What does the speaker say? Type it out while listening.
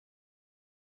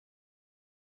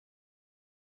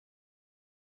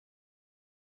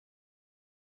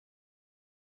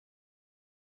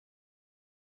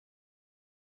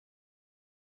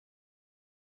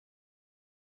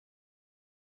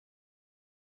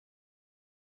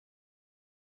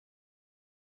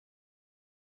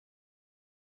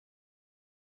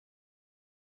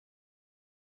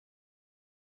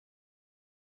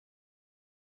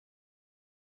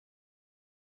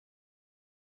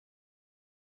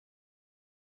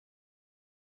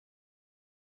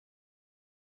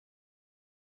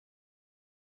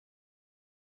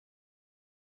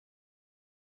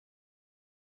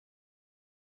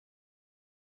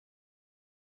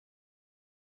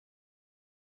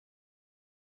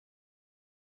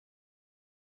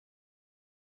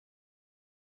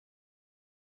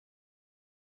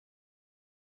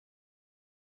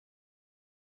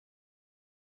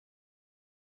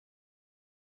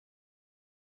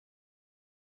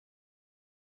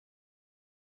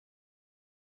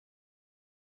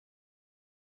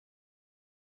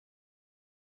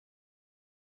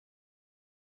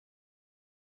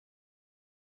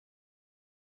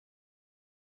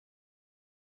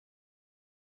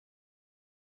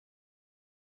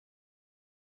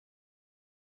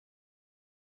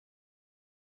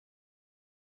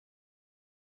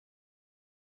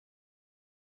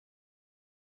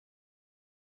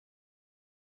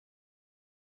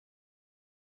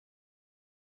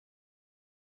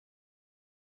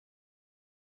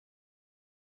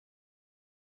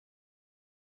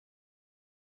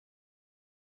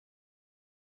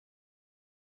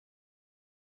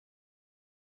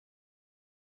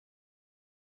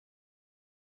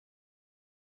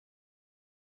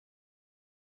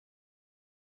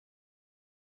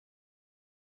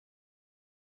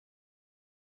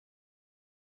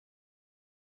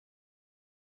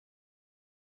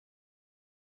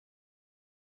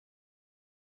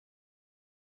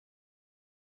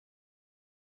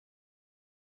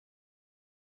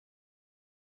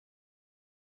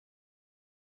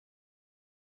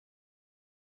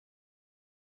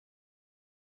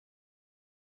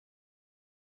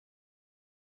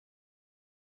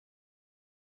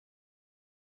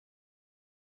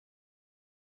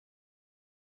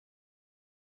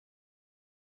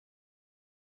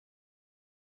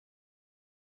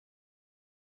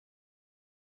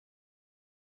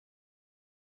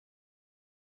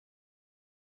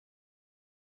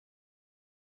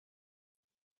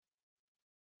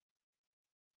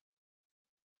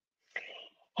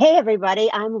Hey, everybody,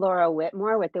 I'm Laura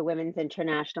Whitmore with the Women's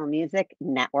International Music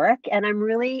Network, and I'm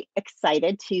really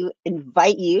excited to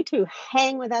invite you to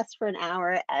hang with us for an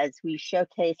hour as we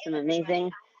showcase some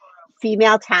amazing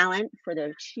female talent for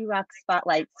the She Rock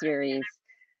Spotlight series.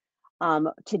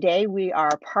 Today, we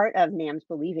are part of NAM's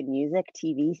Believe in Music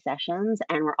TV sessions,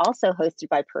 and we're also hosted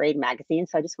by Parade Magazine.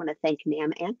 So I just want to thank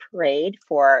NAM and Parade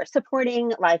for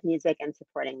supporting live music and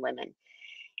supporting women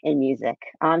in music.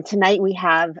 Tonight we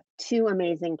have two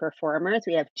amazing performers.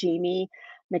 We have Jamie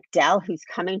McDell, who's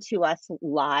coming to us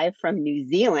live from New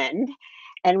Zealand,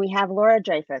 and we have Laura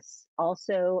Dreyfuss,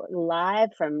 also live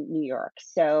from New York.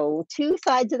 So two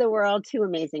sides of the world, two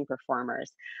amazing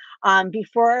performers.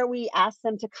 Before we ask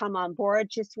them to come on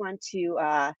board, just want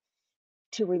to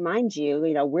remind you,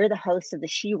 we're the hosts of the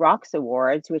She Rocks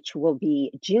Awards, which will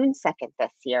be June 2nd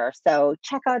this year. So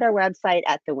check out our website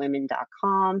at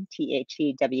thewomen.com,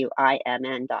 THEWIMN.com,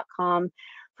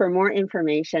 for more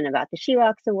information about the She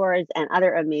Rocks Awards and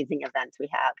other amazing events we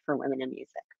have for women in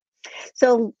music.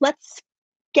 So let's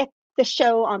get the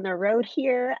show on the road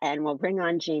here, and we'll bring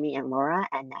on Jamie and Laura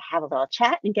and have a little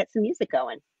chat and get some music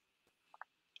going.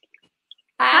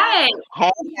 Hi.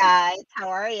 Hey guys, how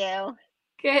are you?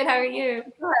 Good. How are you?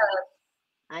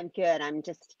 I'm good. I'm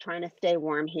just trying to stay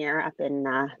warm here up in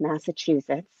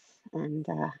Massachusetts and,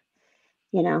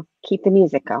 keep the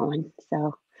music going.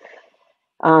 So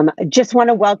just want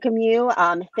to welcome you.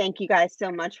 Thank you guys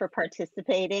so much for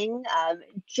participating.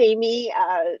 Jamie,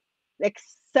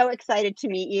 so excited to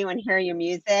meet you and hear your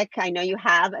music. I know you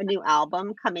have a new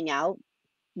album coming out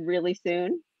really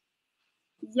soon.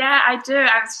 Yeah, I do.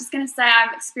 I was just going to say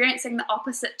I'm experiencing the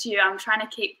opposite to you. I'm trying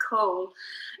to keep cool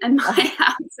in my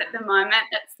house at the moment.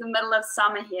 It's the middle of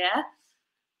summer here,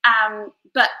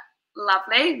 but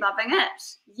lovely, loving it.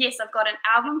 Yes, I've got an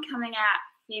album coming out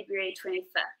February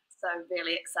 25th, so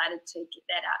really excited to get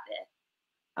that out there.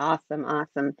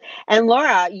 Awesome. And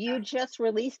Laura, you just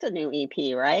released a new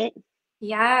EP, right?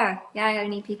 Yeah, I had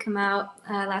an EP come out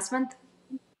last month.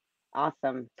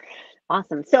 Awesome.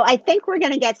 So I think we're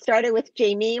going to get started with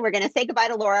Jamie. We're going to say goodbye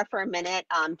to Laura for a minute.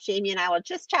 Jamie and I will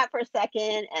just chat for a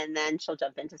second, and then she'll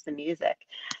jump into some music.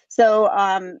 So,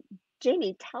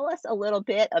 Jamie, tell us a little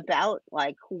bit about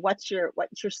what's your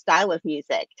style of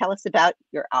music. Tell us about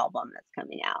your album that's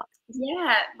coming out.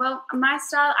 Yeah, well, my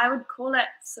style, I would call it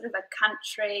sort of a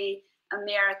country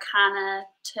Americana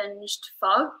tinged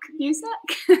folk music.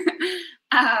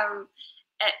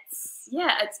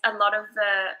 It's a lot of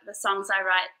the songs I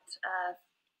write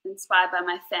inspired by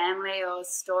my family or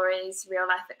stories, real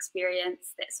life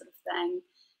experience, that sort of thing.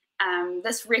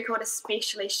 This record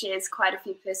especially shares quite a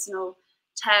few personal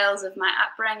tales of my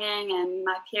upbringing and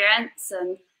my parents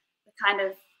and the kind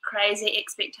of crazy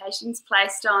expectations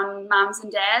placed on mums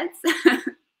and dads.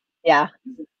 Yeah.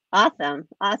 Awesome.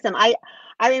 I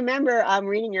remember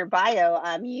reading your bio.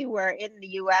 You were in the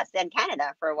US and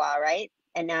Canada for a while, right?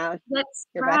 And now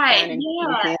you're back down in New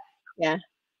Zealand. Yeah.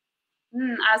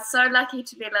 I was so lucky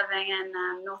to be living in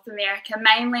North America,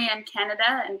 mainly in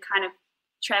Canada, and kind of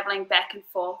traveling back and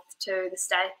forth to the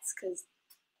States because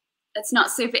it's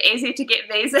not super easy to get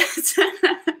visas.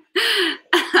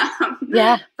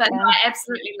 But I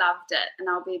absolutely loved it, and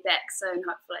I'll be back soon,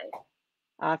 hopefully.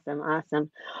 Awesome.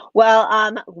 Well,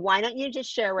 why don't you just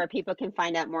share where people can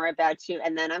find out more about you,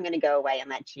 and then I'm going to go away and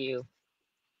let you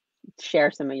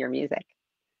share some of your music.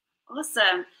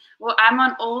 Awesome. Well, I'm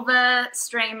on all the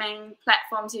streaming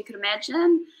platforms you could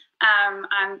imagine.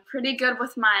 I'm pretty good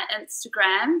with my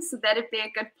Instagram, so that'd be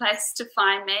a good place to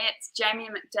find me. It's Jamie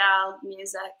McDell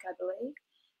Music, I believe.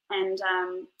 And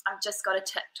I've just got a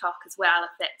TikTok as well,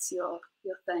 if that's your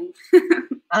thing.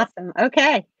 Awesome.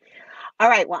 Okay. All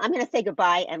right. Well, I'm going to say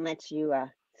goodbye and let you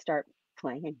start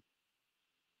playing.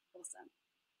 Awesome.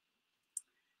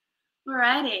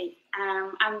 Alrighty.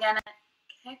 I'm going to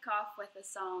kick off with a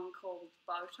song called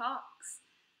Botox.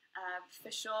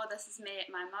 For sure, this is me at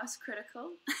my most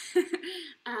critical.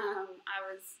 I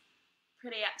was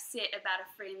pretty upset about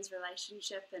a friend's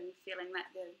relationship and feeling like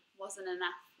there wasn't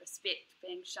enough respect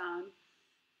being shown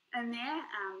in there.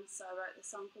 So I wrote the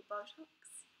song called Botox.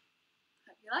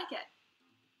 Hope you like it.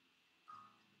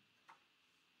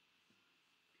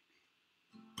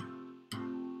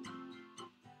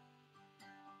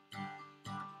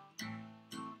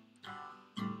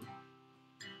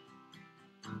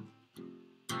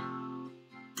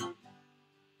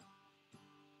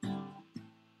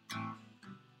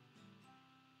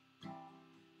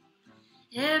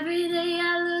 Every day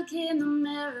I look in the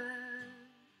mirror,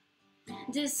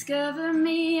 discover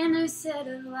me a new set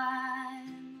of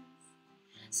lines.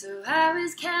 So I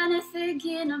was kinda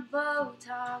thinking of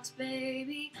Botox,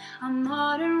 baby, a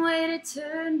modern way to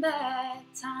turn back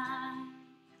time.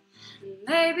 And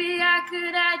maybe I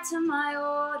could add to my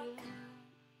order,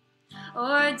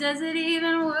 or does it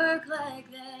even work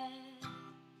like that?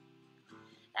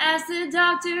 Ask the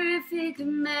doctor if he could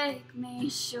make me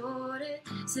shorter,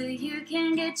 so you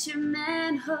can get your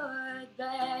manhood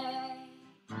back,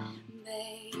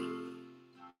 babe.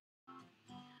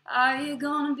 Are you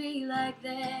gonna be like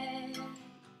that?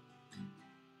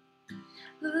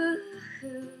 Ooh,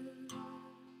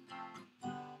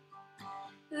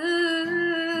 ooh.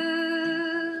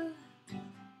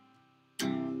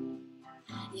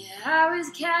 Yeah, I was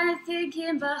kinda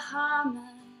thinking Bahamas,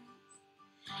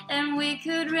 and we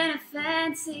could rent a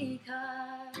fancy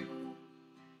car.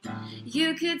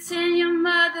 You could send your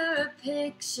mother a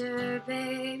picture,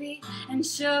 baby, and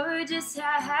show her just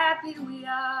how happy we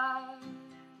are.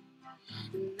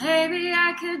 And maybe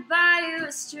I could buy you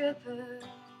a stripper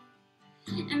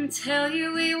and tell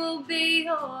you we will be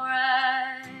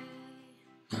alright.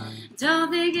 Don't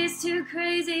think it's too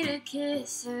crazy to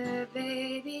kiss her,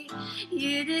 baby.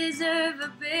 You deserve a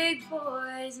big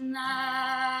boy's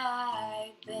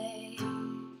night, babe.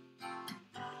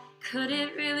 Could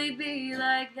it really be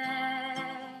like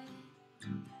that?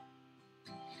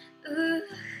 Ooh,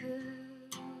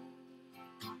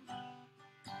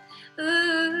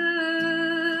 ooh.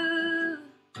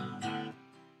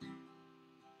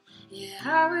 Yeah,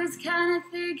 I was kinda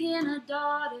thinking a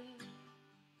daughter,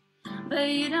 but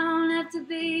you don't have to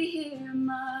be here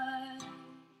much.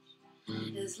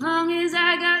 As long as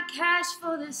I got cash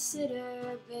for the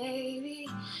sitter, baby,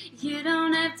 you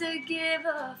don't have to give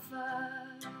a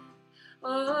fuck.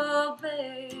 Oh,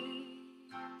 babe,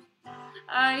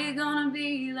 are you gonna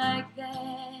be like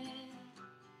that?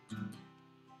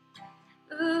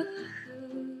 Ooh,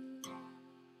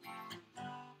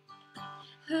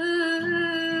 ooh, ooh,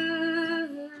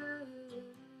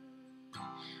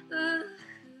 ooh.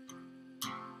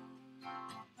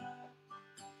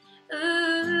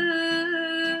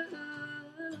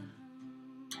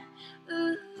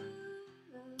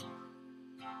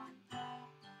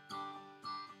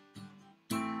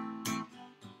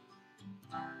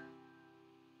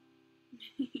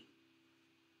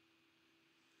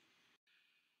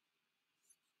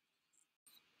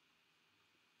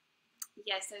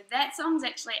 Yeah, so that song's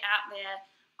actually out there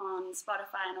on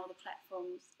Spotify and all the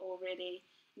platforms already.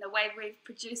 And the way we've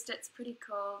produced it's pretty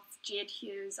cool. It's Jed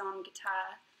Hughes on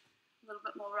guitar, a little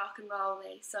bit more rock and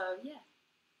roll-y. So yeah,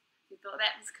 if you thought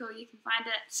that was cool, you can find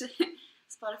it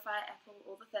Spotify, Apple,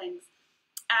 all the things.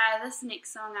 This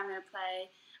next song I'm going to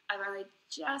play, I've only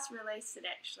just released it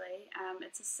actually.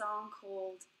 It's a song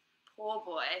called Poor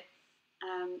Boy.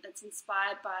 It's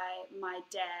inspired by my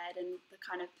dad and the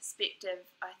kind of perspective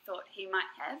I thought he might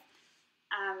have.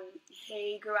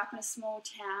 He grew up in a small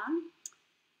town,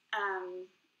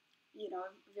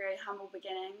 very humble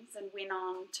beginnings, and went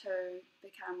on to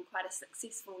become quite a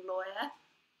successful lawyer.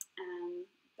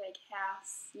 Big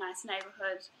house, nice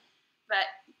neighbourhood, but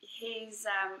he's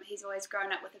always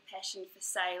grown up with a passion for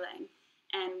sailing.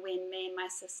 And when me and my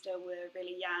sister were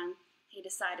really young, he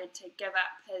decided to give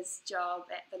up his job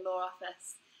at the law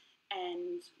office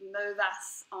and move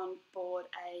us on board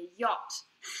a yacht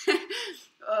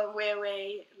where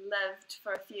we lived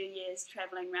for a few years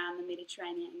travelling around the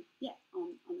Mediterranean,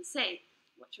 on the sea,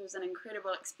 which was an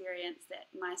incredible experience that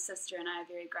my sister and I are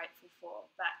very grateful for.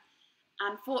 But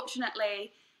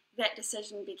unfortunately, that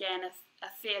decision began a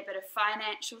fair bit of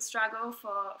financial struggle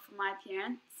for my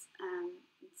parents.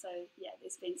 So yeah,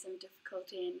 there's been some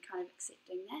difficulty in kind of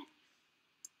accepting that.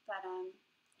 But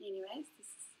anyways, this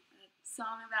is a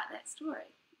song about that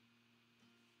story.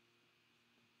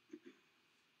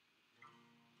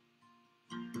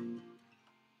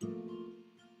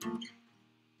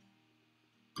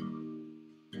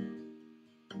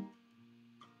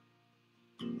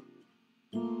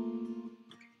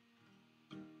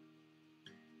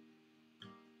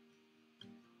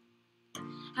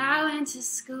 I went to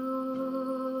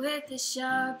school with the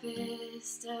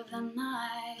sharpest of the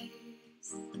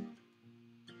knives.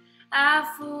 I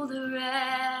fooled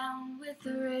around with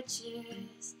the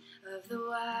richest of the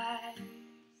wives.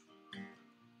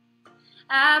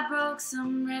 I broke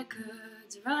some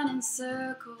records running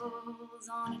circles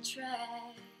on a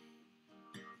track.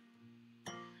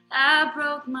 I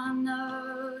broke my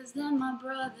nose, then my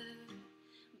brother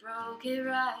broke it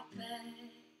right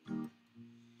back.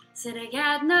 Said I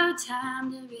got no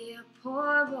time to be a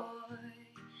poor boy.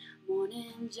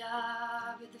 Morning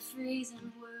job at the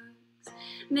freezing works,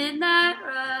 midnight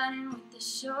running with the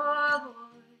shore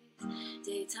boys,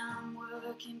 daytime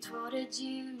working toward a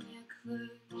junior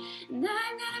clerk, and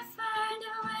I'm gonna find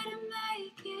a way to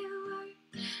make it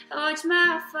work. I watched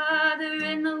my father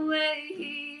in the way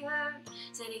he hurt,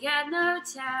 said he got no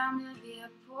time to be a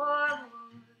poor boy.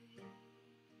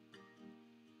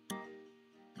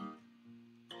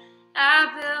 I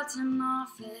built an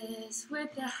office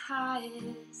with the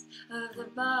highest of the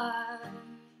bar,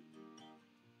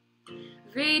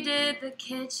 redid the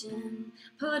kitchen,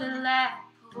 put a lap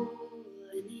pool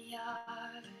in the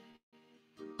yard.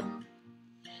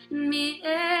 Me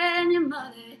and your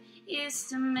mother used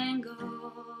to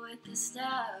mingle with the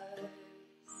stars,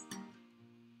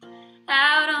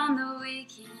 out on the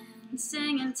weekend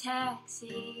singing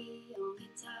Taxi on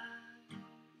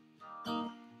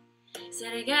guitar.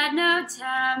 Said I got no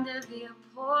time to be a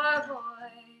poor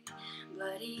boy.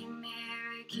 Bloody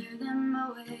Mary cured them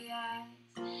away eyes.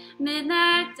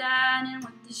 Midnight dining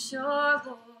with the shore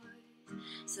boys,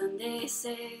 Sunday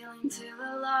sailing to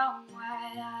the long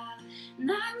white isle.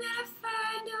 And I'm gonna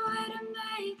find a way to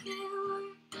make it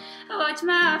work. I watch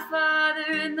my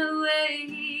father in the way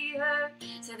he hurt,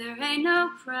 said there ain't no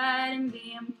pride in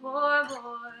being poor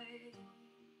boy.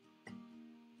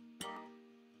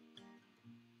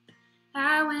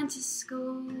 I went to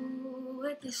school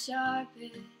with the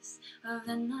sharpest of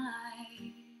the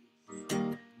knives,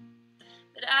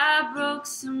 but I broke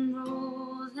some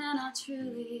rules and I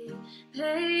truly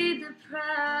paid the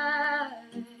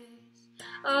price.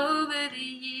 Over the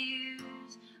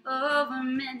years, over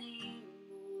many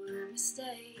more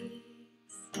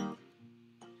mistakes,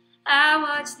 I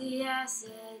watched the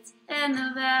assets and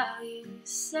the values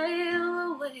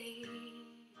sail away.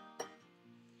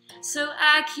 So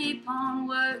I keep on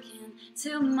working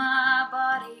till my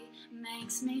body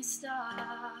makes me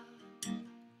stop.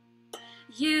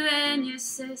 You and your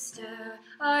sister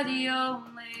are the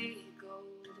only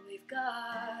gold we've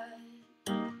got.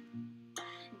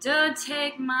 Don't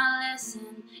take my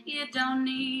lesson, you don't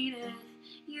need it,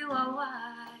 you are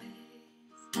wise.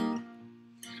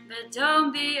 But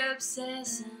don't be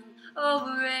obsessing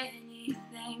over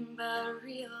anything but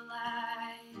real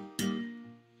life.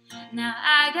 Now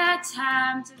I got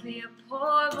time to be a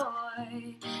poor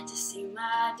boy, to see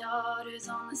my daughters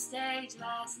on the stage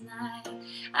last night.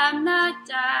 I'm not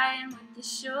dying with the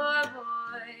shore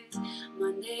boys,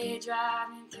 Monday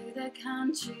driving through the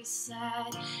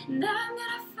countryside. And I'm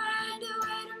gonna find a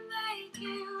way to make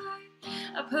it work.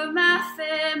 I put my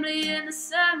family in the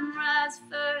sunrise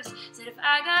first, said if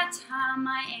I got time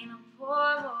I ain't a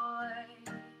poor boy.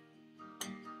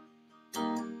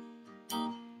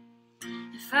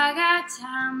 If I got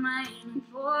time, I ain't a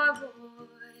poor boy.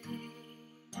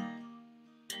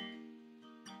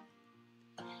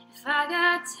 If I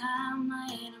got time, I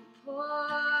ain't a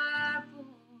poor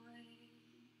boy.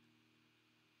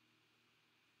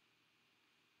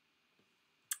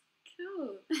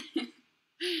 Cool.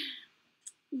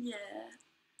 Yeah.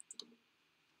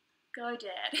 Go,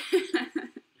 Dad.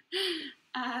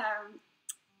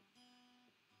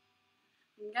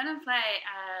 I'm gonna play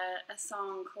a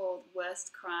song called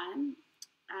Worst Crime,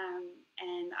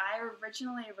 and I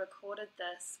originally recorded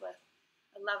this with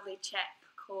a lovely chap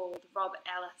called Rob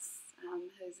Ellis,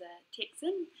 who's a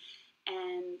Texan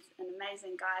and an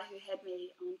amazing guy who had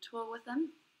me on tour with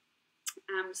him.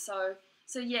 So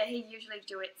yeah, he usually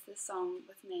duets this song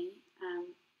with me.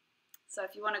 So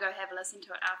if you want to go have a listen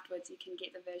to it afterwards, you can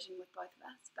get the version with both of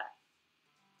us. But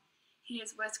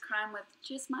here's Worst Crime with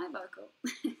just my vocal.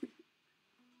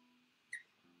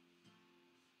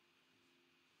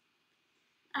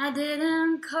 I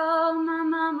didn't call my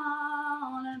mama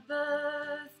on her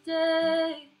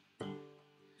birthday.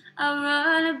 I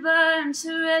run a bunch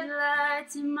of red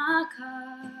lights in my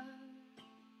car.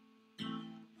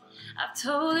 I've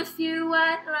told a few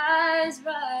white lies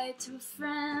right to a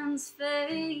friend's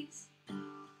face,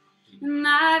 and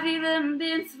I've even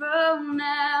been thrown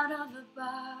out of a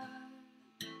bar.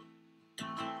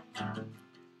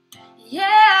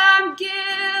 Yeah, I'm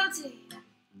guilty.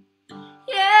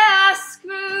 Yeah, I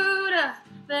screwed up,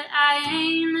 but I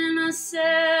ain't in a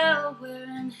cell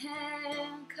wearing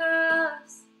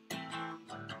handcuffs.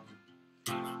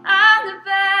 I'm the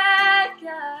bad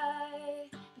guy,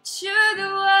 but you're the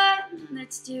one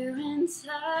that's doing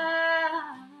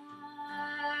time.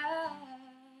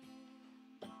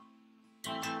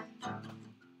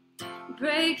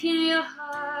 Breaking your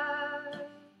heart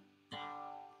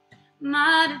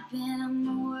might have been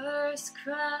the worst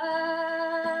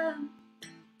crime.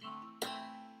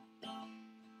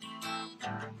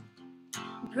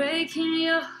 Breaking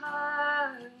your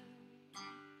heart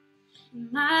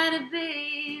might have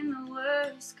been the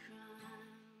worst crime.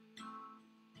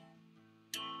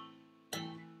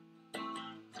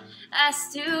 I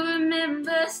still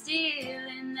remember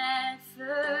stealing that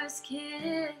first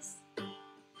kiss,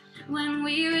 when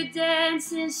we were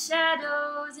dancing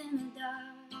shadows in the dark.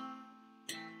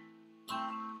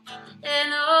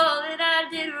 And all that I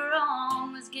did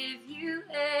wrong was give you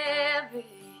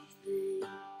everything,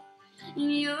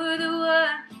 and you're the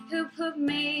one who put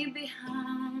me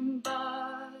behind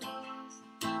bars.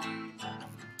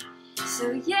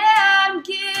 So yeah, I'm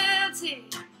guilty.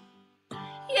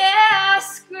 Yeah, I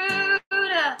screwed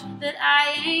up, but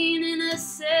I ain't in a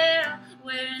cell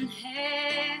wearing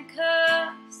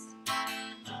handcuffs.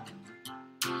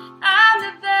 I'm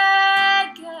the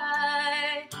bad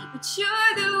guy, but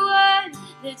you're the one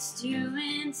that's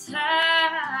doing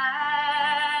time.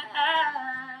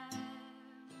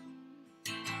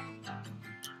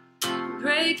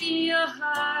 Breaking your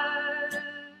heart,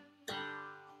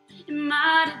 it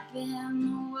might have been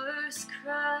the worst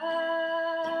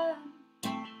crime.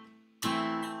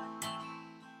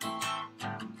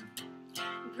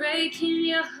 Breaking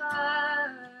your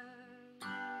heart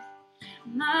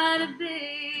might have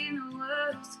been the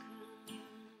worst crime.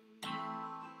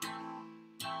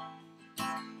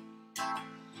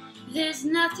 There's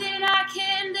nothing I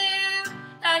can do,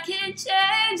 I can't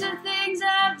change the things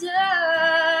I've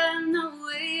done. The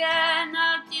way I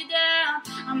knocked you down,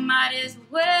 I might as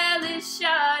well have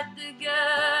shot the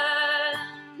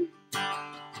gun.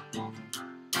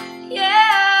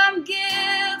 Yeah, I'm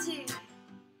guilty.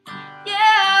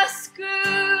 Yeah, I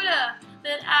screwed up,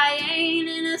 but I ain't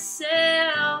in a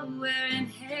cell wearing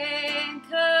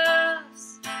handcuffs.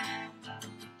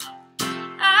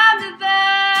 I'm the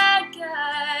bad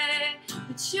guy,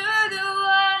 but you're the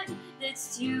one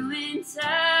that's doing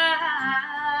time.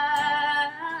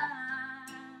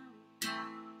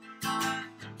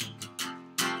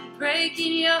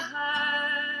 Breaking your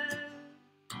heart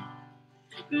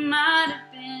might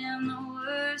have been the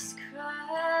worst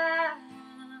crime.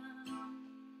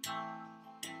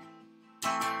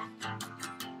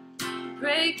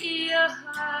 Breaking your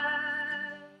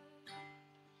heart,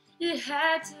 it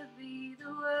had to be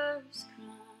the worst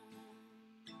crime.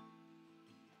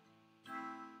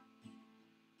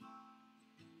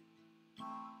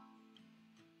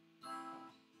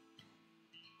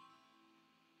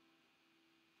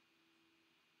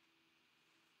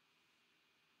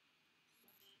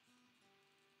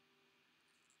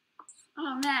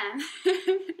 Oh man,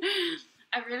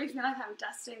 I really feel like I'm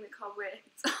dusting the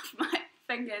cobwebs off my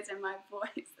fingers and my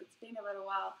voice. It's been a little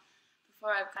while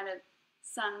before I've kind of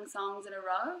sung songs in a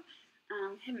row.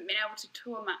 Haven't been able to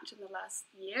tour much in the last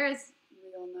year, as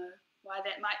we all know why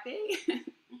that might be.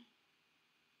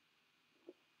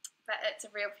 But it's a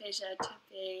real pleasure to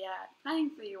be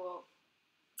playing for you all.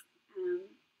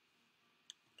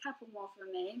 A couple more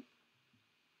from me.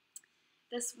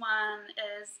 This one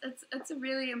is, it's a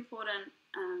really important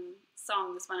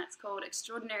song, this one. It's called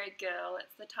Extraordinary Girl.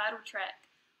 It's the title track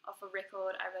of a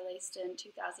record I released in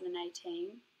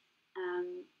 2018.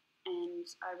 And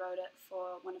I wrote it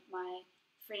for one of my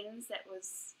friends that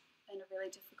was in a really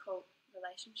difficult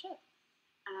relationship.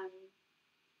 And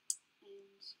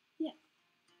yeah.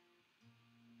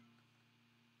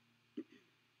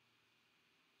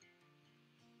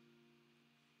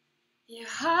 You're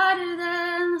hotter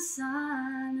than the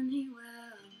sun, and he will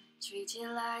treat you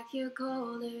like you're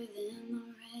colder than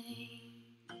the rain.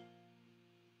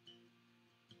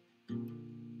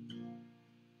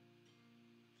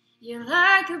 You're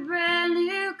like a brand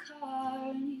new car,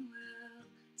 and he will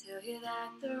tell you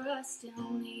that the rust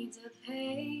still needs a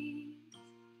paint.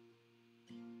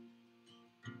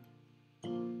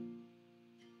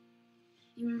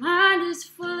 Your mind is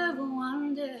full of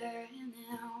wonder, and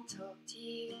he'll talk to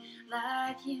you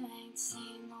like you ain't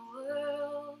seen the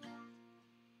world.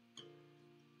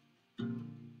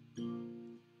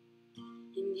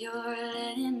 And you're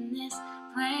letting this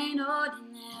plain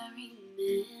ordinary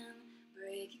man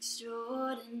break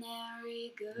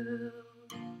extraordinary girl.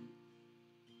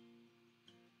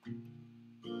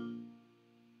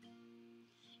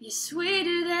 You're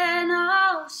sweeter than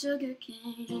all sugar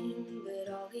cane, but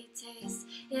all he tastes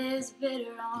is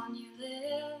bitter on your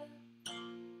lips.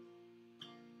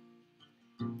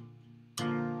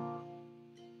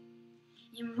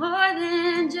 You're more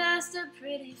than just a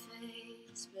pretty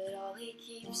face, but all he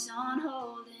keeps on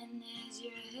holding is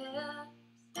your hips.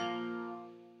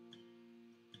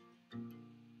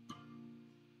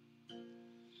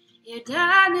 Your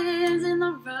diamonds in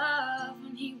the rough,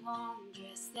 and he won't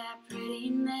dress that pretty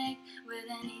neck with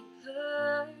any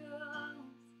pearls.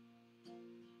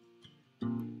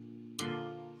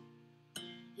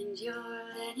 And you're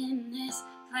letting this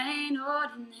plain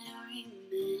ordinary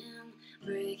man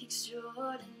break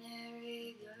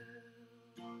extraordinary girl.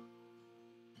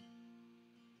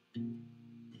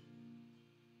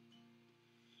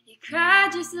 You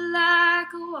cried just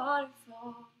like a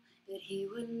waterfall, but he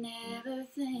would never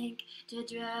think to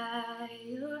dry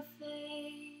your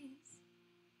face.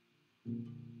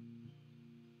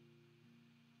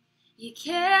 You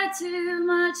cared too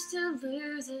much to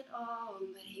lose it all,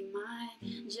 but he might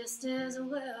just as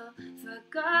well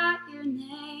forgot your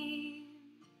name.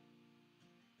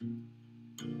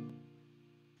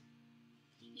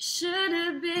 You should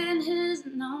have been his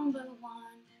number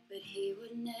one, but he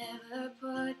would never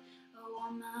put a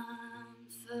woman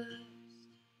first.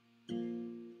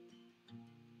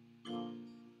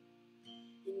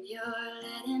 And you're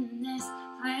letting this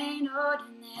plain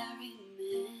ordinary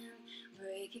man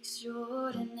break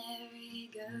extraordinary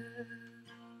girl.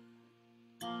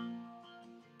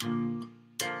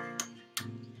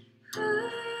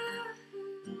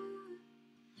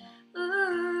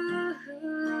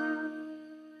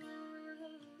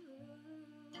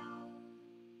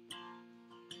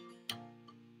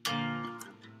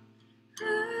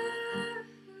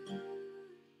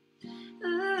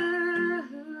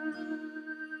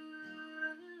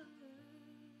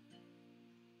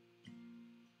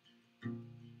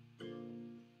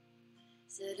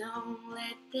 So don't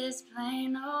let this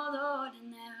plain old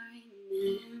ordinary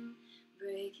man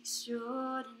break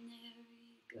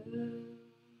extraordinary girl.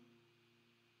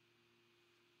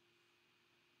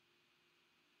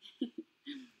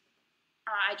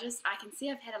 I can see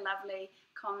I've had a lovely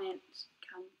comment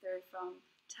come through from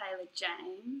Taylor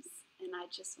James, and I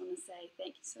just want to say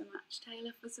thank you so much,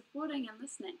 Taylor, for supporting and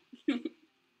listening.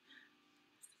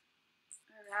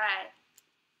 Alright,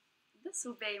 this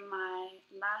will be my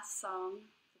last song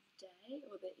for the day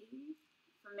or the evening.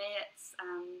 For me it's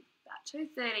about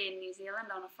 2:30 in New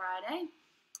Zealand on a Friday.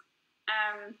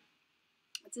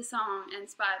 It's a song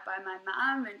inspired by my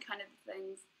mum and kind of the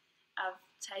things I've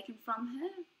taken from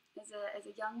her as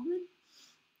a young woman.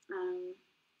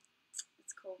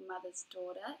 It's called Mother's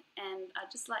Daughter, and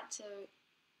I'd just like to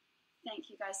thank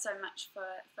you guys so much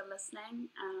for listening.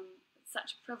 It's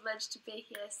such a privilege to be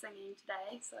here singing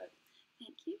today, so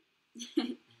thank you.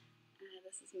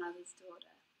 This is Mother's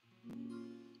Daughter.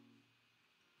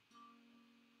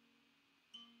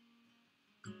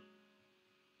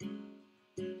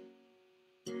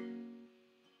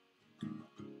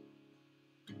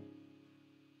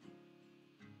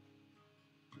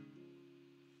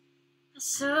 I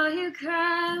saw you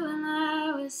cry when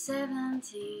I was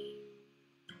 17.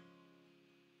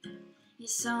 You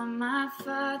saw my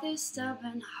father's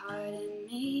stubborn heart in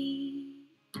me.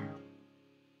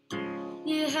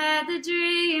 You had the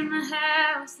dream, the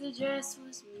house, the dress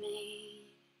was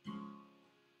made,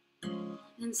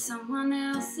 and someone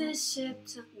else's ship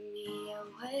took me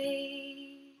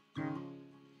away.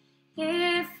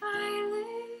 If I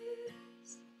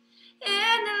lose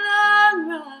in the long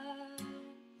run,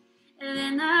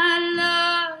 then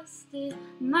I lost it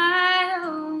my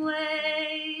own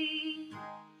way.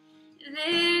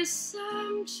 There's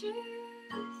some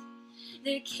truth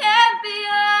that can't be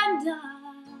undone.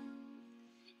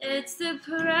 It's the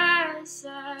price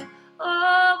I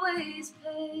always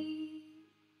pay.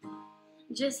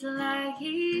 Just like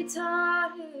he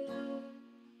taught her,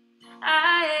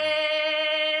 I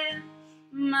am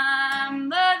my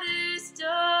mother's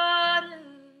daughter.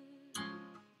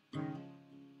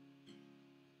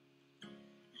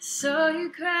 I saw you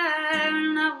cry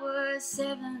when I was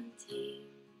 17.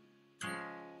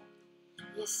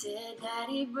 You said that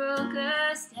he broke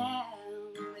us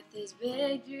down with his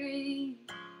big dream.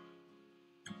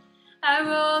 I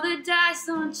roll the dice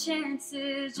on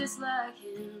chances just like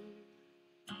him,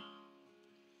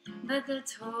 but the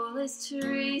tallest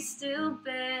tree still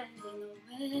bend in the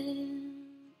wind.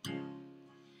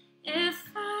 If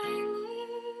I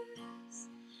lose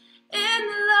in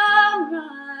the long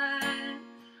run,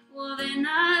 well then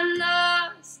I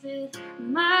lost it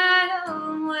my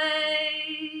own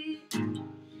way.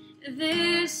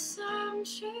 There's some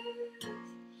truth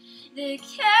that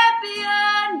can't be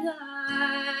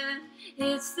undone.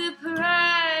 It's the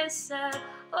price I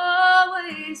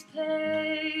always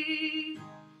pay.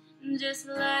 Just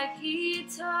like he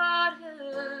taught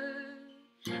her,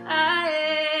 I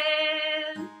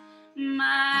am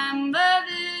my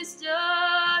mother's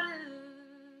daughter.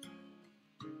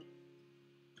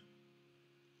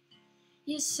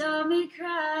 You saw me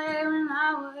cry when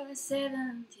I was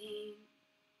 17.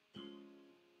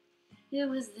 It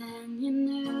was then you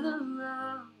knew the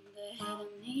road ahead of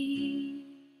me.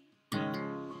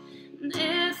 And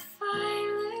if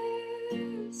I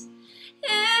lose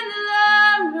in the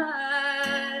long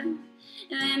run,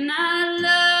 then I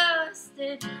lost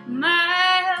it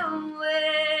my own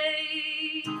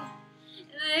way.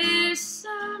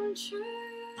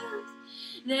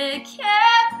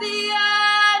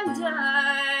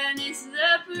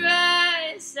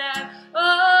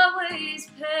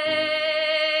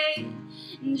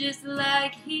 just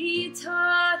like he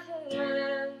taught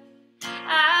her.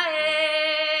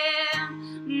 I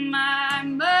am my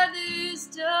mother's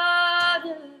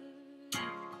daughter,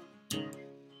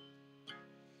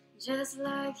 just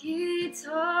like he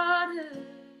taught her.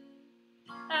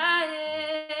 I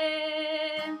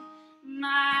am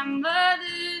my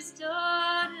mother's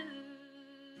daughter.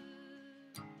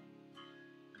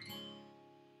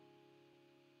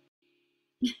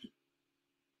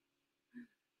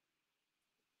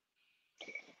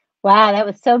 Wow, that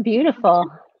was so beautiful.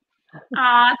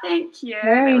 Aw, thank you.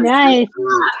 Very nice.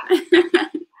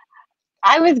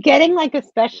 I was getting like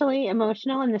especially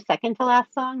emotional in the second to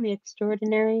last song, The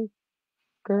Extraordinary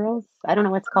Girls. I don't know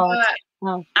what it's called.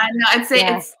 Oh, I know, it's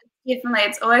definitely,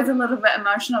 it's always a little bit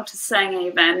emotional to sing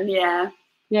even, yeah.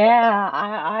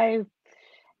 Yeah,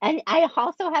 and I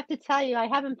also have to tell you, I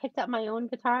haven't picked up my own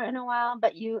guitar in a while,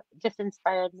 but you just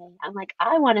inspired me. I'm like,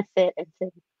 I want to sit and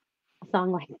sing a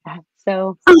song like that.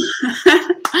 So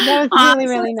that was really,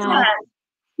 really nice.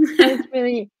 It was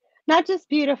really not just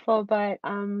beautiful, but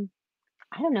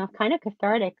I don't know, kind of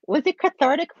cathartic. Was it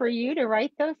cathartic for you to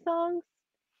write those songs?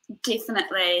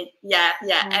 Definitely, yeah,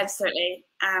 absolutely.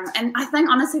 And I think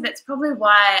honestly that's probably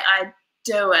why I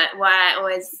do it, why I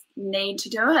always need to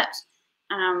do it.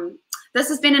 This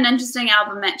has been an interesting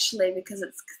album actually because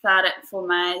it's cathartic for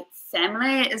my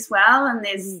family as well, and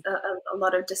there's a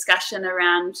lot of discussion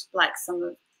around like some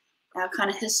of our kind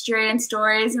of history and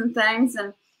stories and things,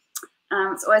 and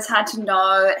it's always hard to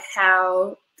know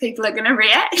how people are going to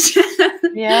react.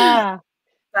 Yeah.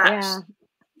 But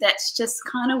that's just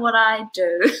kind of what I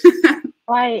do.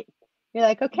 Right. You're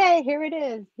like, okay, here it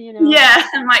is, you know. Yeah,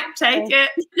 I'm like, take it.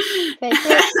 Take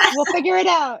it. We'll figure it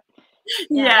out.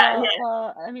 Yeah.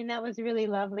 Well, I mean, that was really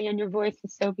lovely, and your voice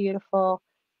is so beautiful.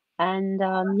 And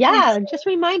just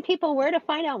remind people where to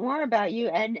find out more about you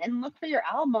and look for your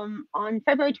album on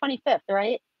February 25th,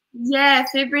 right? Yeah,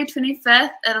 February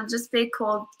 25th. It'll just be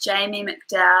called Jamie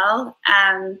McDell.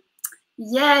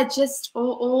 Yeah, just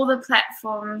all the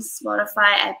platforms,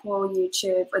 Spotify, Apple,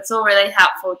 YouTube. It's all really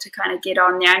helpful to kind of get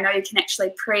on there. I know you can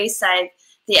actually pre-save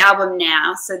the album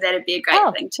now, so that'd be a great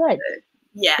thing to do.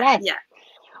 Yeah.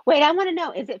 Wait, I want to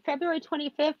know, is it February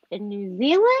 25th in New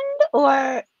Zealand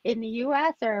or in the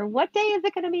US, or what day is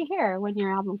it going to be here when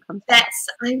your album comes out? That's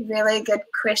a really good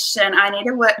question. I need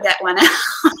to work that one out.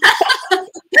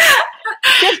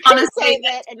 Just honestly,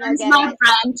 it's my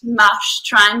brain to mush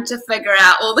trying to figure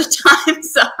out all the time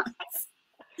zones.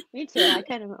 Me too. I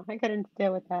couldn't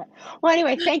deal with that. Well,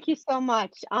 anyway, thank you so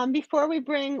much. Before we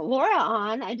bring Laura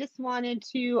on, I just wanted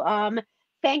to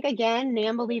thank again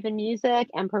Nam Believe in Music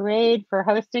and Parade for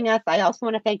hosting us. I also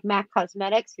want to thank MAC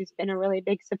Cosmetics, who's been a really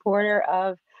big supporter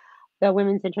of the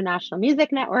Women's International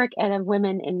Music Network and of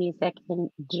women in music in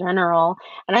general.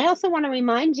 And I also want to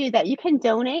remind you that you can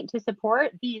donate to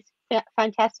support these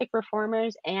fantastic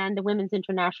performers and the Women's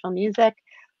International Music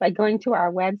by going to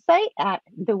our website at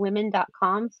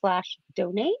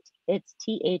thewomen.com/donate. It's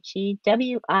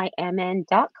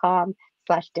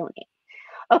THEWIMN.com/donate.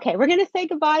 Okay, we're going to say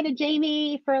goodbye to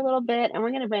Jamie for a little bit, and we're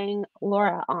going to bring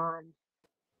Laura on.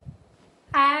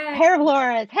 Hi. Pair of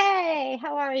Lauras. Hey,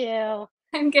 how are you?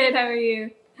 I'm good. How are you?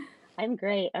 I'm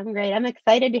great. I'm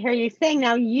excited to hear you sing.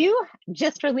 Now, you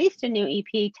just released a new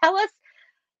EP. Tell us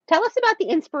about the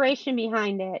inspiration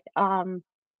behind it.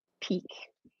 Peak.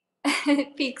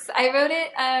 Peaks. I wrote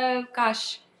it, I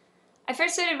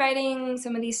first started writing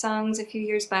some of these songs a few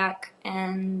years back,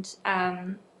 and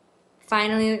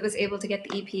finally was able to get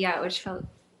the EP out, which felt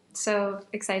so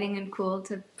exciting and cool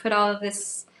to put all of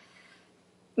this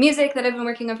music that I've been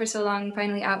working on for so long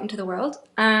finally out into the world.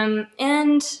 And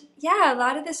yeah, a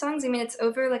lot of the songs, I mean, it's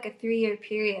over like a 3-year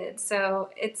period, so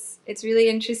it's really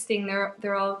interesting.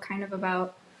 They're all kind of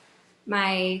about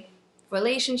my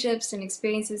relationships and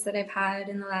experiences that I've had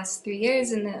in the last 3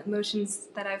 years and the emotions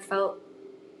that I've felt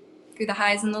through the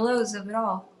highs and the lows of it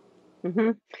all.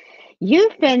 Mm-hmm.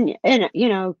 You've been in,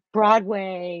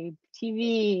 Broadway,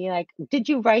 TV. Like, did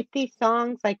you write these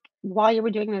songs like while you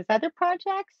were doing those other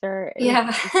projects, or Yeah,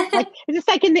 is this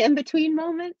like in the in-between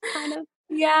moments, kind of?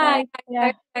 Yeah,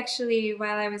 actually,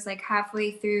 while I was like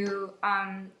halfway through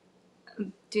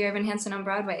Dear Evan Hansen on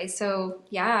Broadway. So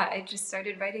yeah, I just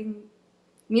started writing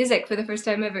music for the first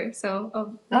time ever. So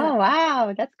Oh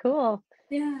wow, that's cool.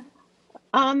 Yeah.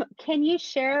 Can you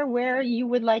share where you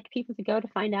would like people to go to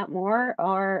find out more,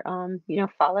 or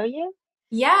follow you?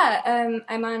 Yeah,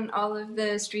 I'm on all of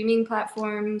the streaming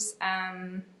platforms,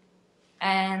 and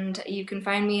you can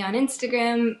find me on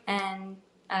Instagram, and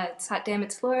it's Hot Damn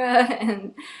It's Laura,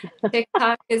 and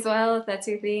TikTok as well if that's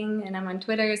your thing, and I'm on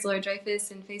Twitter as Laura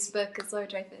Dreyfuss and Facebook as Laura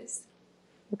Dreyfuss.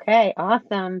 Okay,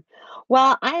 awesome.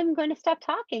 Well, I'm going to stop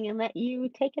talking and let you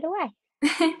take it away.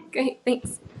 Great,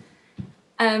 thanks.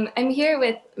 I'm here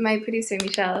with my producer,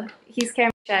 Michelle. He's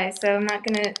camera shy, so I'm not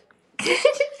gonna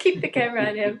keep the camera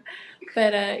on him.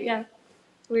 But yeah,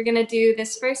 we're gonna do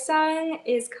this first song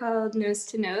is called Nose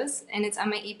to Nose, and it's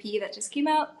on my EP that just came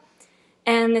out.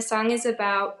 And the song is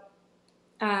about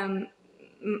my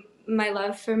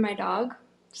love for my dog.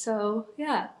 So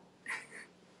yeah.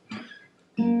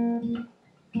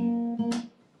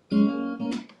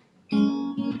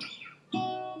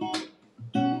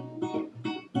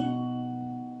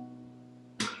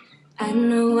 I don't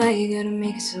know why you gotta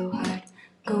make it so hard.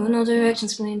 Go in all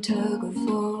directions, playing tug of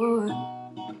war.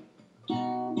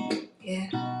 Yeah.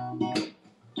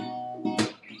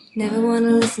 Never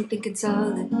wanna listen, think it's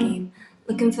all a game.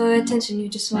 Looking for attention, you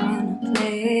just wanna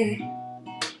play.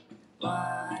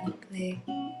 Wanna play.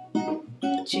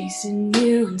 Chasing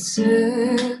you in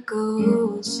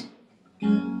circles,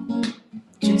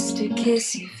 just to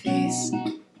kiss your face.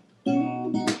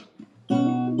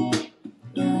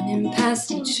 Running past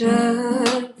each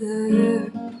other,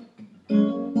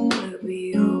 but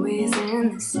we always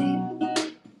end the same.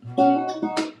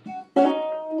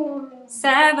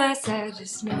 Side by side,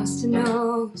 just nose to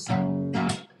nose.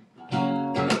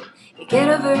 You get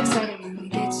overexcited when we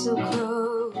get so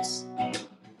close.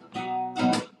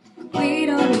 We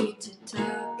don't need to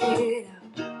talk it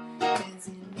out, 'cause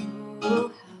you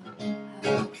know how I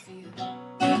feel.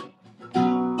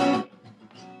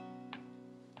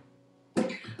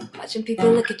 Watching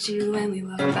people look at you when we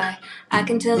walk by, I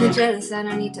can tell they're jealous, I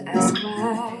don't need to ask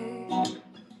why.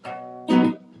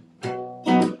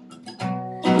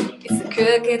 It's the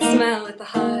crooked smile with the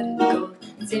heart of gold,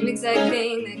 same exact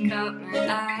thing that caught my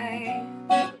eye.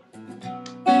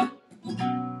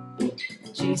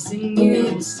 Chasing you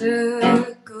in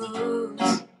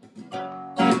circles,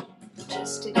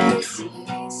 just to kiss your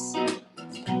face.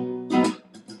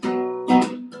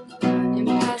 Running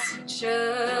past each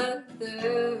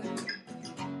other,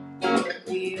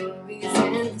 we always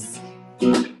end the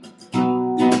same.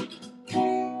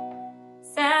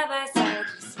 Side by side,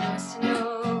 just nose to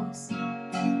nose.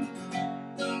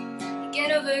 You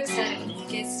get overexcited when you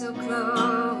get so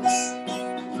close.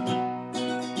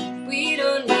 We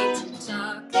don't need to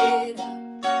talk it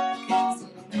out, 'cause you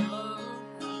know how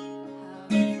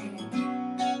I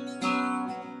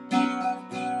feel.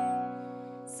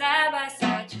 Side by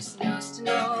side, just nose to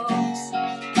nose.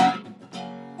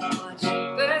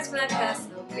 Watching birds fly past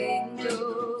the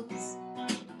windows.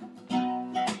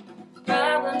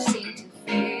 Problems seem to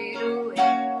fade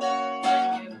away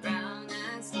when your brown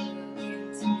eyes look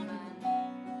into mine.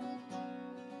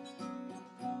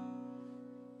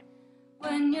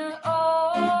 When you're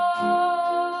older,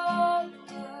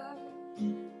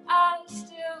 I'll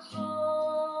still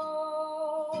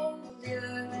hold you.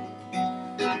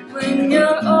 When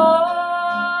you're older,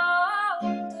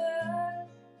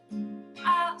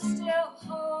 I'll still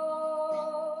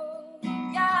hold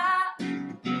ya.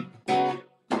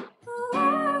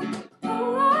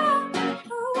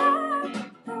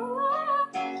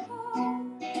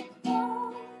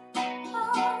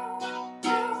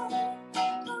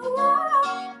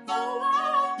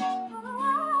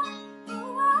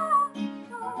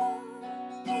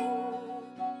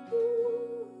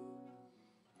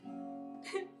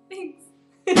 Thanks.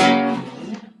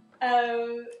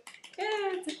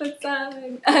 Yeah, it's a fun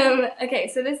song. Okay,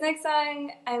 so this next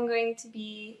song I'm going to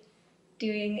be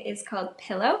doing is called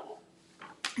Pillow.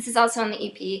 This is also on the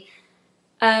EP.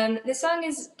 This song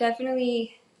is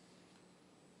definitely,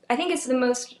 I think it's the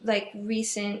most like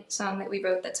recent song that we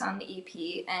wrote that's on the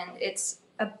EP, and it's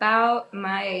about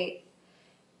my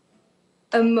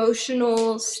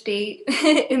emotional state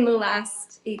in the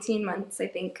last 18 months. I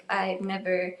think I've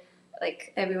never,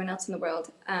 like everyone else in the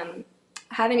world,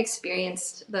 haven't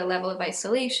experienced the level of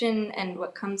isolation and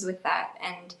what comes with that,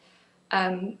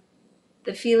 and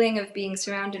the feeling of being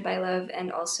surrounded by love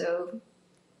and also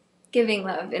giving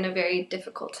love in a very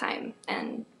difficult time.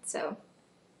 And so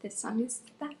this song is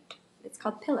that. It's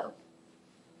called Pillow.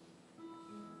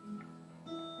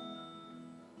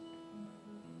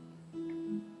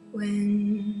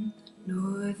 When the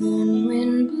northern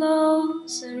wind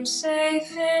blows, I'm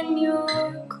safe in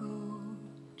your coat.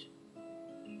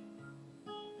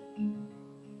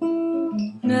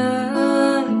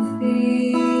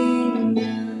 Nothing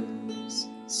else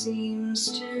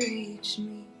seems to reach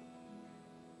me.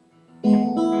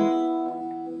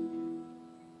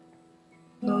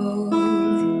 Oh,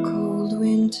 the cold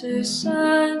winter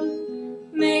sun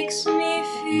makes me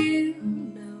feel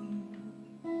numb.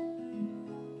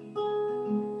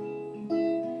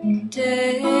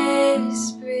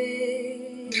 Desperate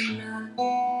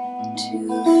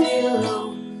feel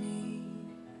lonely.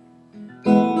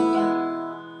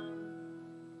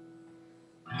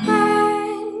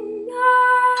 When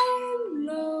I'm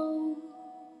low,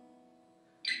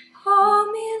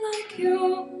 hold me like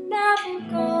you'll never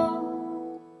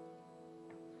go.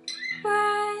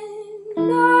 When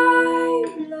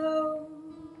I'm low,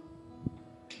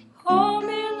 hold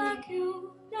me like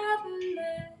you'll never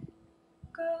let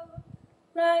go,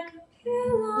 like a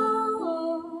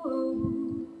pillow.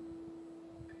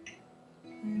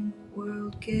 When the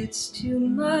world gets too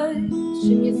much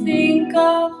and you think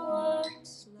of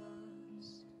what's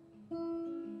lost,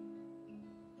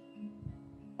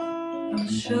 I'll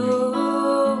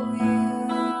show you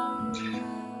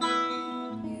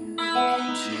you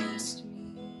can trust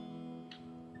me.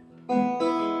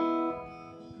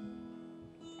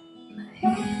 My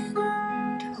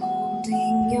hand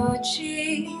holding your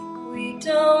cheek, we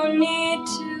don't need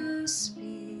to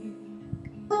speak.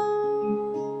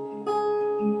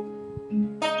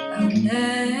 I'll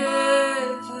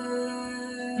never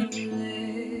let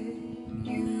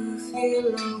you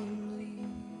feel lonely.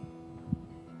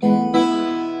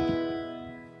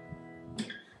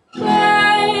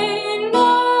 When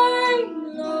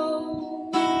I'm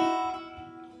low,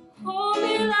 hold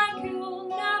me like you'll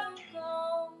never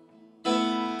go.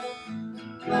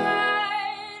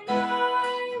 When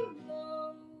I'm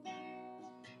low,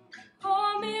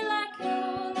 hold me like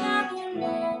you'll never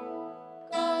let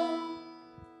go.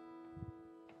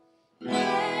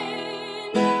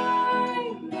 When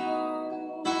I'm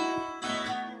low,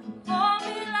 hold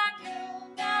me like you'll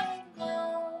never go.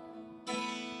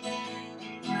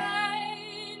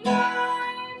 When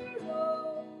I'm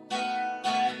low,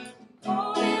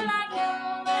 hold me like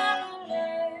you'll never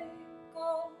let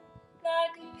go,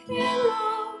 like a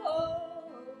pillow.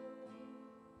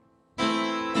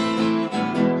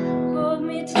 Hold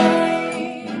me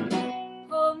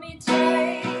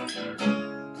tight,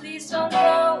 please don't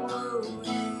go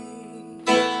away.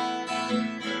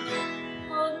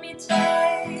 Hold me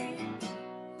tight,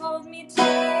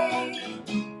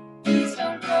 please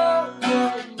don't go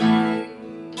away.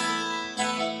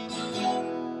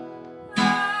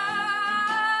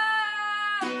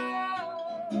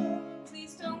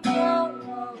 Please don't go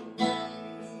away.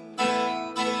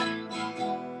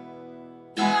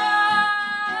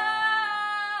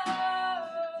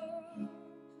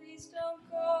 Please don't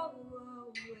go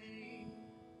away.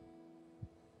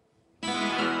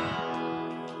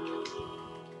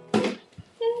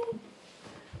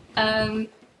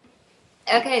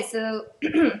 Okay, so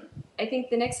I think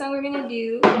the next song we're gonna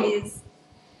do is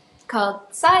called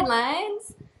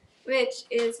Sidelines, which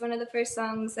is one of the first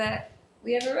songs that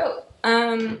we ever wrote.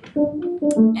 And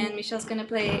Michelle's gonna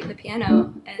play the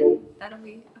piano, and that'll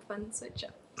be a fun switch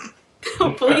up.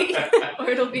 Hopefully, or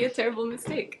it'll be a terrible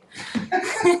mistake.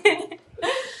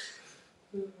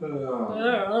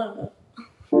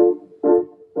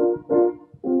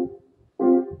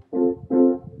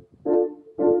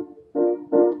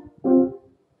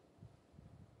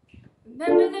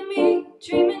 Remember the me,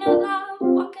 dreaming out loud,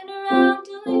 walking around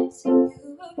till it seemed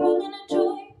you were rolling a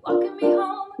joint, walking me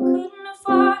home, I couldn't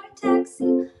afford a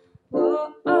taxi.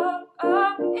 Oh, oh,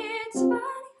 oh, it's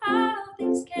funny how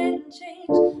things can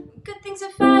change. Good things are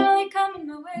finally coming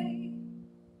my way.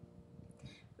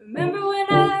 Remember when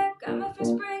I got my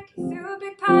first break, threw a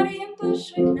big party in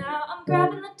Bushwick. Now I'm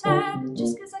grabbing the tab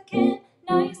just cause I can.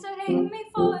 Now you start hating me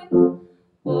for it.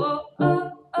 Whoa,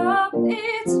 oh, oh,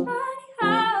 it's funny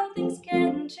how things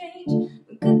can change.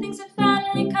 Good things are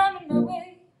finally coming my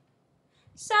way.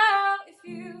 So if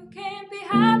you can't be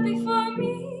happy for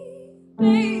me,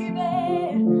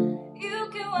 baby, you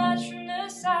can watch from the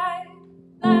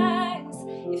sidelines.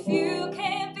 If you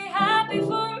can't be happy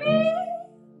for me,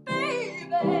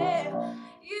 baby,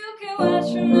 you can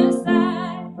watch from the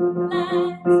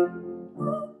sidelines.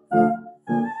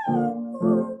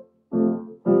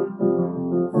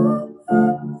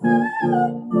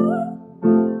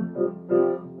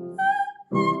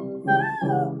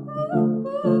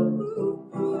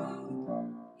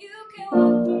 You can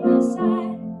walk from the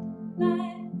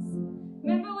sidelines.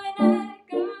 Remember when I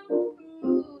got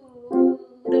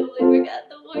totally forgot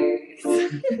the words.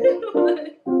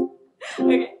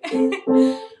 Okay.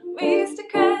 We used to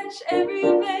crash every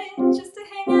event just to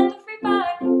hang out the free bar.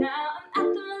 Now I'm at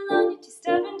them alone, you're too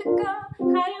stubborn to go.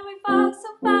 How did we fall so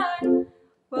far?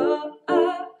 Whoa,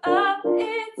 oh, oh,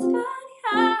 it's funny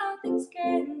how things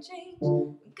can change.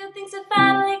 Good things are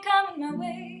finally coming my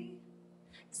way.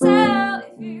 So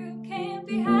if you can't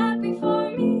be happy for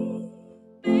me,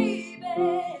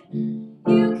 baby,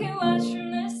 you can watch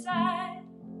from the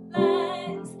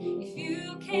sidelines. If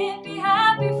you can't be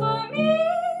happy for me,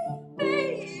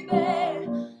 baby,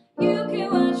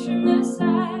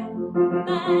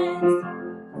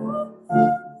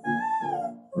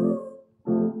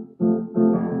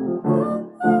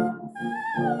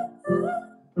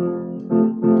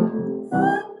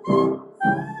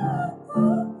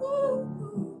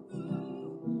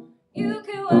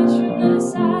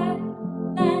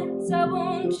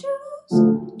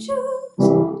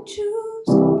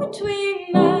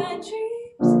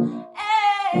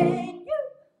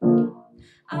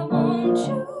 I won't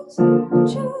choose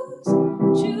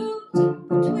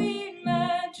between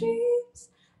my dreams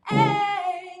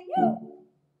and you.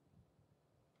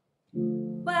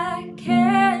 Why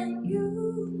can't you?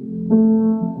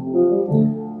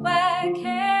 Why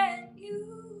can't you?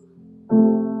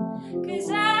 'Cause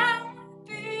I'd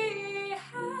be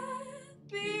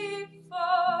happy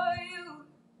for you.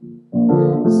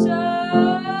 So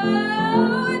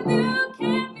if you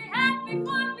can't be happy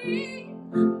for me,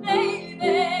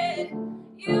 baby,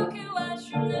 you can watch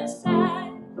from the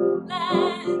sidelines.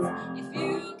 If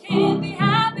you can't be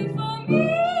happy for me,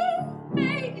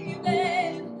 baby,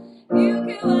 you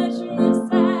can watch from the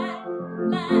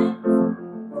sidelines.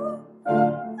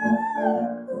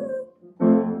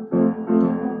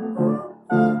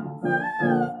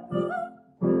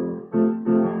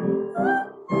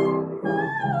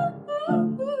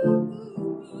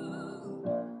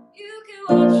 You can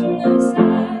watch from the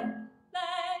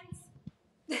sidelines.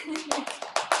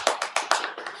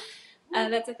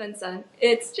 That's a fun song.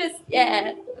 It's just,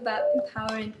 yeah, about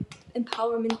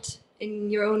empowerment in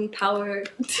your own power.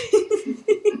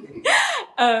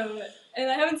 And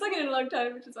I haven't sung it in a long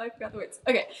time, which is why I forgot the words.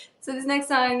 Okay, so this next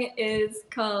song is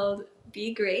called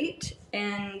Be Great,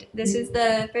 and this is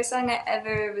the first song I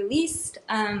ever released.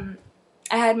 I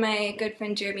had my good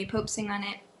friend Jeremy Pope sing on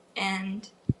it,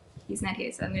 and he's not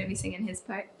here, so I'm going to be singing his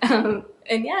part. And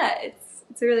yeah,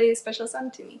 it's a really special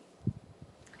song to me.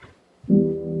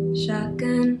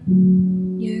 Shotgun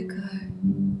your car,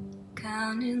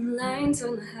 counting lines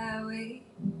on the highway.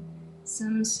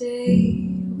 Some say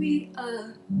we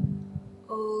are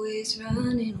always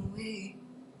running away.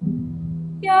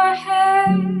 Your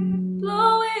hair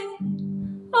blowing,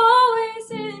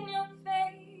 always in your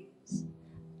face.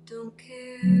 Don't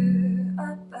care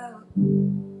about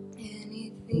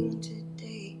anything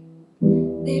today.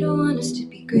 They don't want us to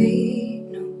be great,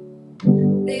 no.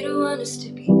 They don't want us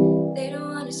to be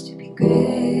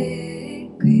great,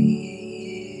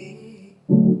 great.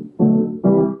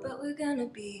 But we're gonna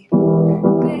be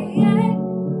great,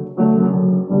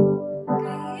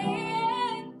 great,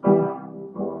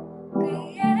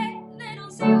 great. They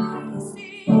don't see what we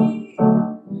see,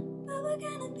 but we're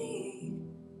gonna be.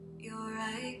 Your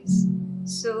eyes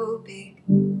so big,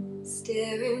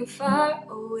 staring far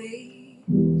away,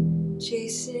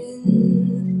 chasing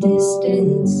the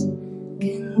distance.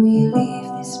 Can we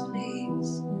leave this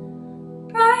place?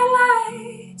 Bright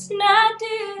lights and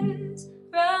ideas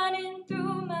running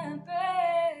through my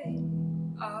brain.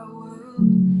 Our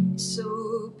world is so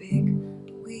big,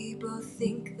 we both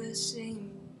think the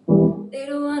same. They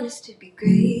don't want us to be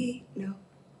great, no.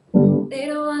 They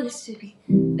don't want us to be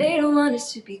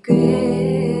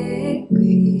great,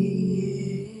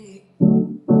 great.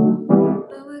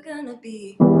 But we're gonna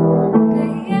be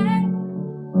great,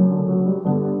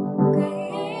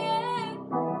 great,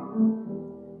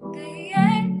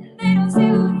 great. They don't see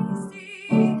what we see,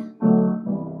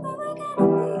 but we're gonna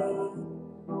be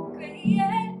great,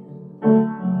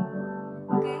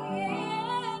 great,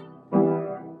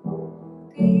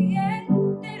 great.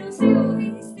 They don't see what we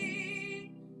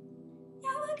see,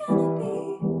 yeah, we're gonna be.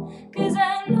 'Cause I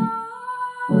know,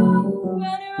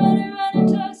 running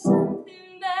towards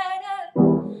something better.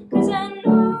 'Cause I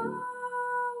know,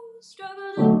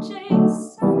 struggle to chase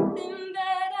something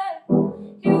better.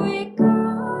 Here we go,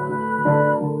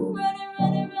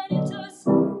 running towards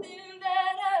something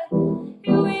better.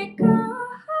 Here we go,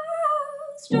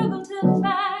 struggle to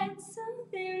find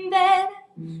something better.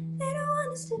 They don't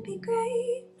want us to be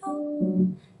great, no.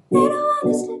 They don't want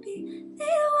us to be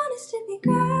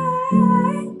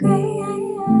great, great.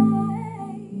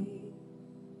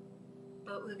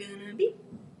 But we're gonna be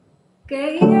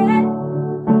great,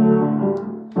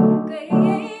 great,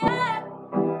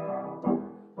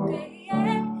 great.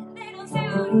 They don't see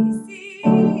what we see.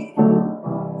 Yeah,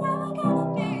 we're gonna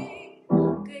be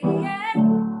great, great,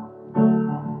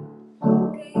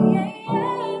 great.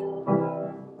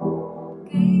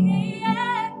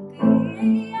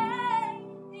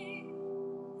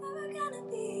 We're gonna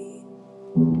be.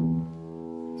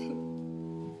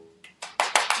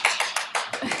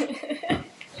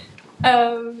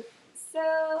 So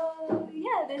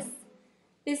yeah,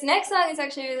 this next song is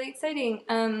actually really exciting.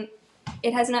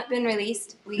 It has not been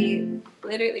released. We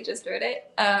literally just wrote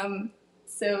it.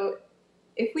 So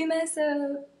if we mess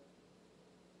up,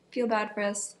 feel bad for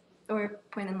us, or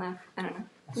point and laugh. I don't know,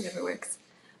 whatever works.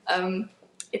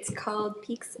 It's called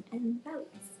Peaks and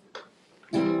Valleys.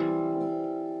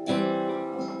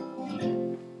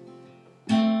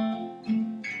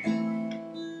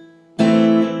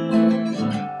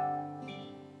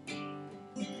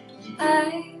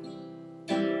 I'm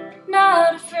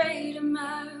not afraid of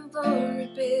my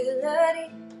vulnerability.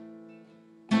 responsibility.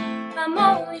 I'm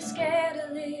only scared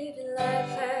of living life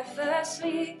half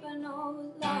asleep. I know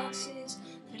what loss is,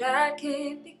 but I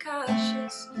can't be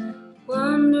cautious,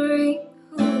 wondering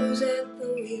who's at the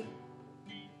wheel.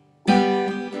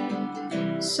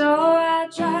 So I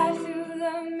drive through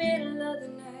the middle of the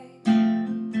night.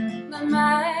 My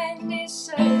mind is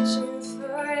searching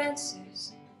for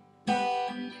answers.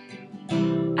 I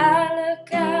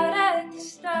look out at the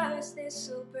stars, they're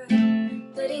so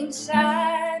bright, but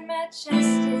inside my chest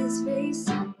is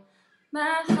racing.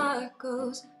 My heart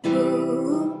goes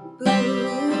boom,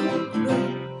 boom,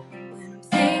 boom when I'm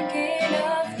thinking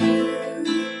of you.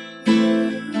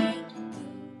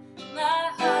 My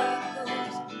heart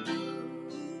goes boom,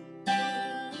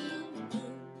 boom,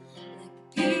 boom, like the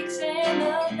peaks and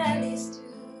the valleys do,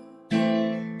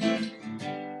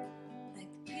 like the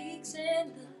peaks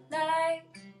and the light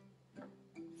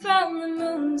from the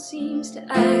moon seems to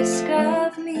ask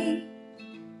of me.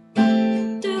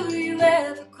 Do you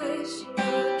ever question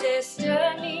your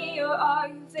destiny, or are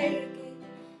you vacant,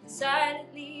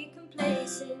 silently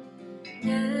complacent,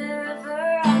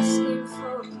 never asking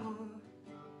for more?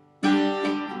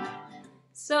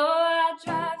 So I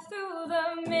drive through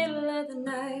the middle of the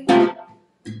night,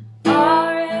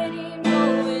 already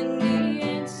knowing the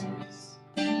answers.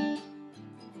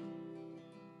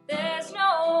 There's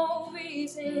no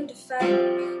reason to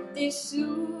fight this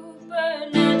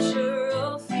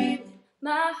supernatural feeling.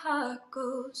 My heart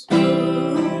goes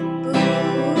boom, boom,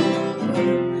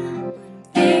 boom when I'm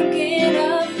thinking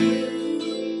of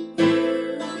you.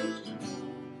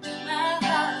 My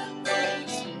heart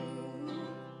goes boom,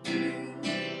 boom,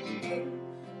 boom,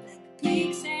 like the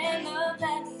peaks and the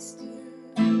valleys do,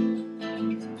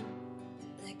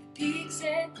 like the peaks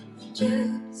and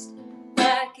just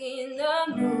like in the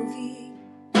movie.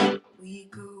 We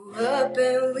go up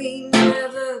and we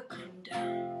never come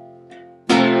down.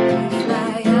 We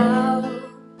fly out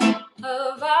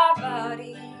of our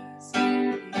bodies.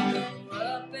 We go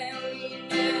up and we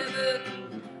never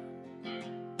come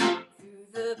down. Through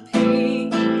the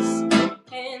peaks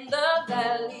and the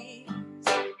valleys,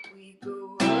 we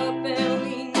go up and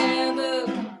we never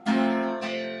come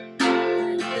down.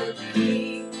 Through the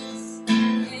peaks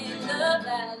and the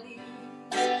valleys,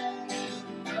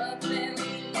 we go up and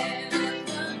we never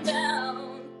come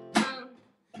down.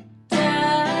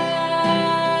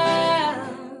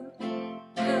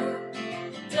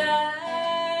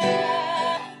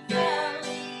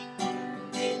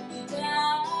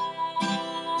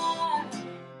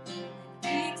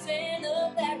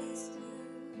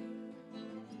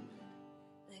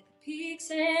 Peaks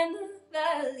and the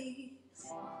valleys.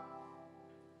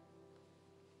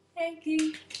 Thank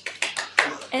you.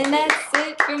 And that's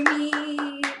it for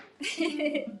me.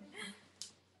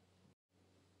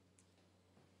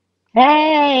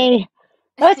 Hey,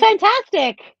 that was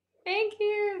fantastic. Thank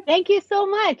you. Thank you so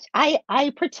much.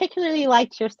 I particularly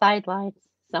liked your Sidelines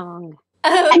song.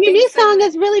 Oh, And your new thanks so song much.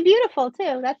 is really beautiful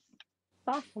too. That's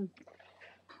awesome.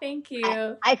 Thank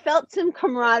you. I felt some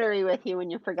camaraderie with you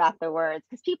when you forgot the words,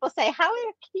 because people say, how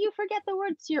can you forget the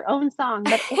words to your own song?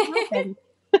 But it happened.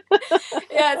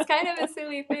 Yeah, it's kind of a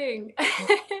silly thing.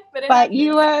 But it But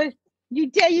happens. you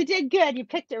did good. You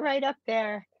picked it right up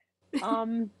there.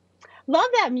 Love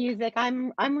that music.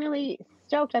 I'm really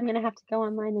stoked. I'm gonna have to go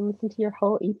online and listen to your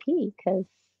whole EP, because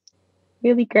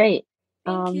really great.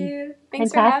 Thank you.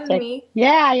 Thanks for having Fantastic. me.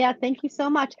 Yeah, thank you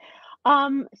so much.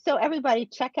 So everybody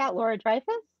check out Laura Dreyfuss.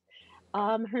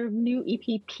 Her new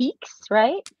EP, Peaks,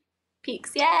 right?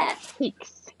 Peaks, yeah.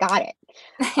 Peaks, got it.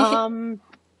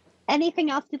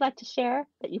 Anything else you'd like to share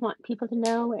that you want people to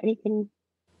know? Anything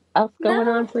else going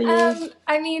on for you?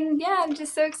 I mean, yeah, I'm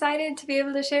just so excited to be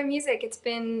able to share music. It's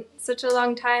been such a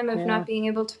long time of not being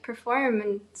able to perform,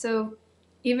 and so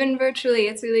even virtually,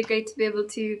 it's really great to be able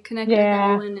to connect with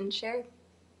everyone and share.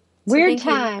 So Weird thank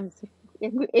you. times.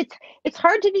 It's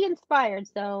hard to be inspired,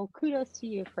 so kudos to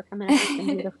you for coming up with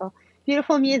some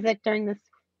beautiful music during this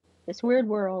weird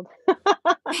world.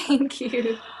 Thank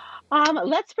you.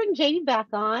 Let's bring Jamie back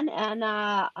on, and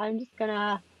I'm just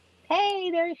gonna. Hey,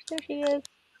 there she is,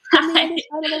 from the other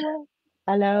side of the world.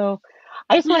 Hello.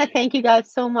 I just want to thank you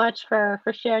guys so much for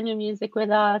sharing your music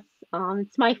with us.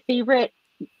 It's my favorite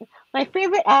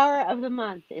hour of the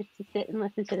month is to sit and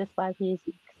listen to this live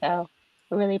music. So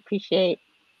I really appreciate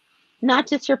not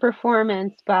just your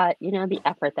performance, but the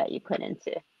effort that you put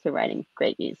into writing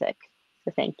great music.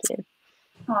 So thank you.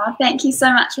 Oh, thank you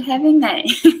so much for having me.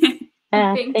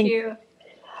 Thank you.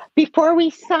 Before we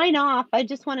sign off, I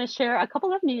just want to share a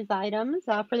couple of news items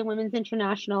for the Women's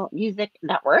International Music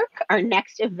Network. Our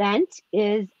next event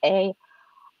is a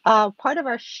part of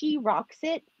our She Rocks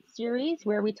It series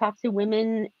where we talk to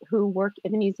women who work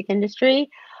in the music industry.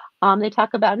 They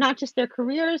talk about not just their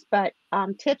careers, but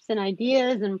tips and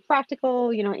ideas and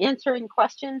practical, answering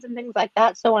questions and things like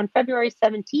that. So on February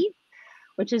 17th,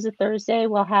 which is a Thursday,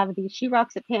 we'll have the She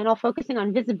Rocks It panel focusing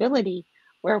on visibility,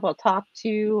 where we'll talk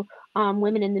to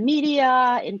women in the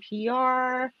media, in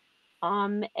PR,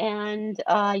 and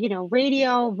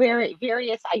radio,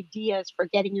 various ideas for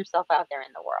getting yourself out there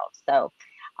in the world. So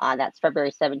that's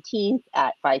February 17th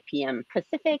at 5 p.m.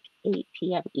 Pacific, 8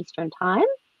 p.m. Eastern Time.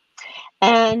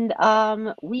 And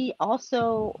we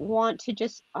also want to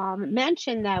just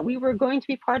mention that we were going to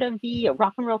be part of the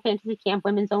Rock and Roll Fantasy Camp,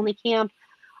 Women's Only Camp,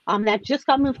 that just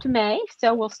got moved to May.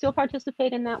 So we'll still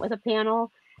participate in that with a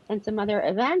panel and some other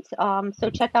events. So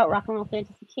check out Rock and Roll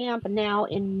Fantasy Camp now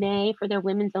in May for their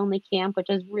Women's Only Camp, which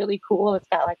is really cool. It's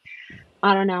got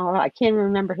I don't know, I can't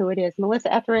remember who it is,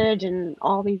 Melissa Etheridge and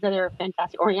all these other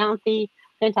fantastic, Orianthi,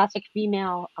 fantastic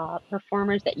female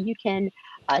performers that you can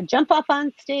jump off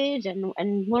on stage and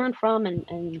learn from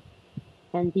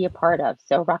and be a part of.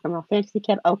 So Rock and Roll Fantasy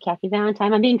Camp. Oh, Kathy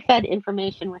Valentine. I'm being fed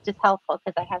information, which is helpful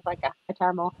because I have a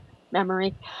terrible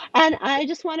memory. And I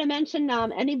just want to mention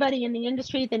anybody in the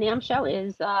industry, the NAMM show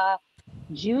is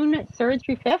June 3rd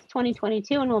through 5th,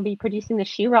 2022, and we'll be producing the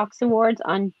She Rocks Awards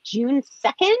on June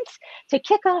 2nd to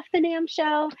kick off the NAMM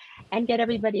show and get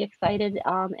everybody excited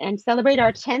and celebrate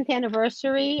our 10th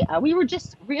anniversary. We were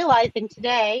just realizing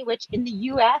today, which in the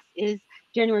US is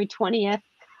January 20th,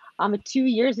 2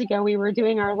 years ago, we were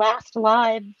doing our last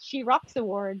live She Rocks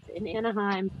Awards in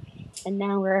Anaheim, and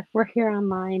now we're here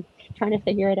online trying to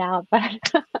figure it out. But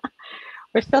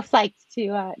we're still psyched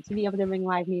to be able to bring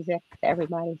live music to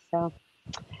everybody. So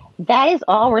that is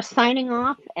all. We're signing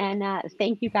off, and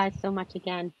thank you guys so much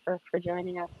again for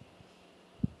joining us.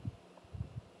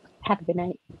 Have a good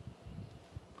night.